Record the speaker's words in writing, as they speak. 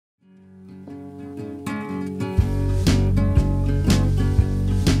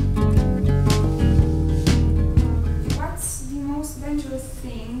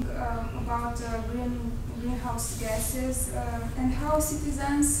greenhouse gases and how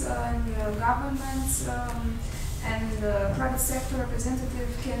citizens and governments and private sector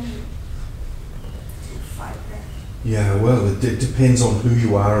representatives can fight that? Yeah, well, it depends on who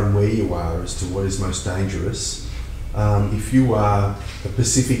you are and where you are as to what is most dangerous. If you are a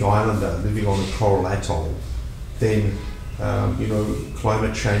Pacific Islander living on a coral atoll, then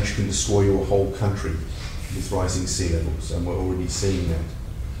climate change can destroy your whole country with rising sea levels, and we're already seeing that.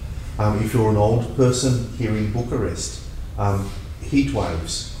 If you're an old person here in Bucharest, heat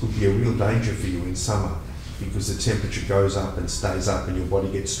waves could be a real danger for you in summer because the temperature goes up and stays up and your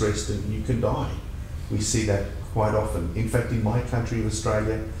body gets stressed and you can die. We see that quite often. In fact, in my country of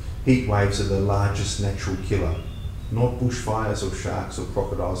Australia, heat waves are the largest natural killer. Not bushfires or sharks or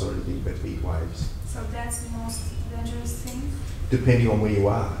crocodiles or anything, but heat waves. So that's the most dangerous thing? Depending on where you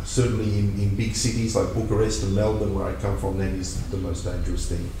are. Certainly in big cities like Bucharest and Melbourne, where I come from, that is the most dangerous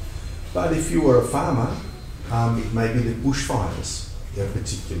thing. But if you are a farmer, it may be that bushfires are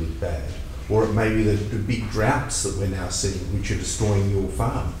particularly bad. Or it may be that the big droughts that we're now seeing, which are destroying your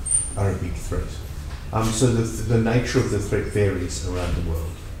farm, are a big threat. So the nature of the threat varies around the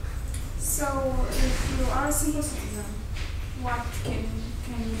world. So if you are a simple citizen, what can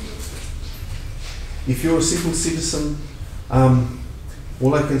you do? If you're a simple citizen,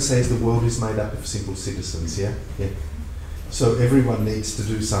 all I can say is the world is made up of simple citizens, yeah? So everyone needs to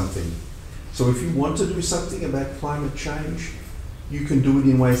do something. So if you want to do something about climate change, you can do it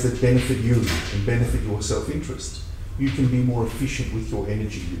in ways that benefit you and benefit your self-interest. You can be more efficient with your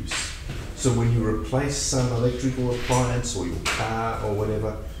energy use. So when you replace some electrical appliance or your car or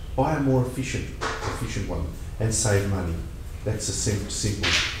whatever, buy a more efficient one and save money. That's a simple,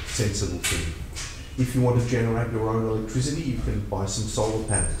 sensible thing. If you want to generate your own electricity, you can buy some solar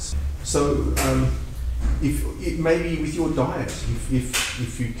panels. So if it may be with your diet,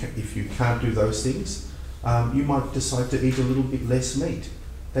 if you can't do those things, you might decide to eat a little bit less meat.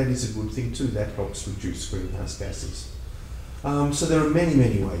 That is a good thing too. That helps reduce greenhouse gases. So there are many,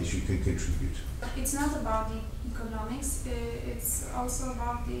 many ways you can contribute. It's not about the economics, it's also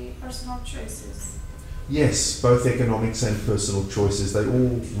about the personal choices. Yes, both economics and personal choices, they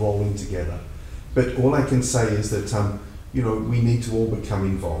all roll in together. But all I can say is that we need to all become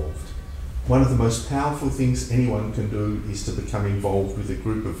involved. One of the most powerful things anyone can do is to become involved with a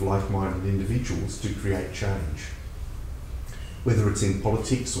group of like-minded individuals to create change. Whether it's in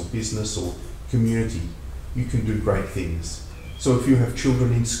politics or business or community, you can do great things. So if you have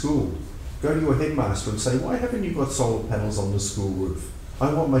children in school, go to your headmaster and say, why haven't you got solar panels on the school roof?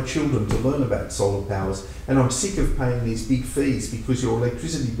 I want my children to learn about solar powers and I'm sick of paying these big fees because your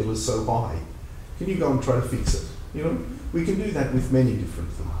electricity bill is so high. Can you go and try to fix it? We can do that with many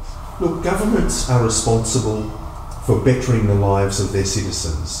different things. Look, governments are responsible for bettering the lives of their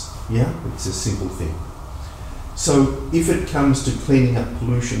citizens. Yeah, it's a simple thing. So if it comes to cleaning up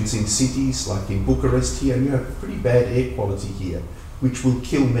pollutions in cities like in Bucharest here, you have pretty bad air quality here, which will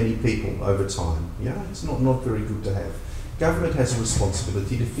kill many people over time. Yeah, it's not very good to have. Government has a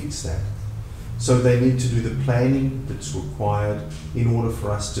responsibility to fix that. So they need to do the planning that's required in order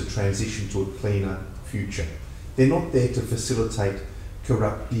for us to transition to a cleaner future. They're not there to facilitate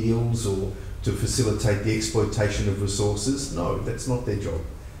corrupt deals or to facilitate the exploitation of resources. No, that's not their job.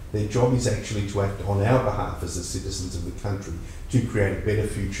 Their job is actually to act on our behalf as the citizens of the country to create a better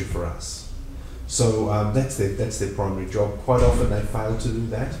future for us. So that's their primary job. Quite often they fail to do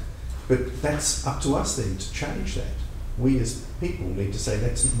that, but that's up to us then to change that. We as people need to say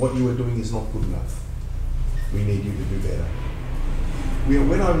that's what you are doing is not good enough. We need you to do better.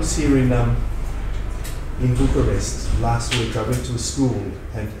 When I was here in Bucharest last week, I went to a school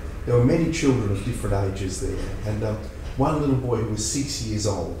and there were many children of different ages there. And one little boy who was 6 years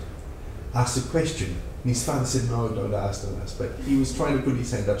old asked a question. And his father said, no, don't ask. But he was trying to put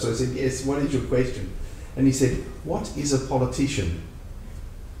his hand up. So I said, yes, what is your question? And he said, what is a politician?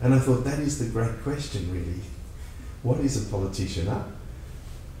 And I thought, that is the great question, really. What is a politician? Huh?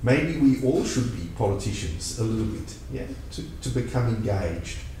 Maybe we all should be politicians a little bit, yeah, to become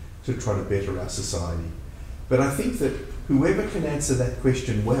engaged, to try to better our society. But I think that whoever can answer that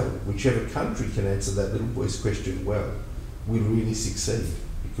question well, whichever country can answer that little boy's question well, will really succeed,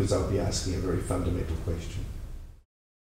 because I'll be asking a very fundamental question.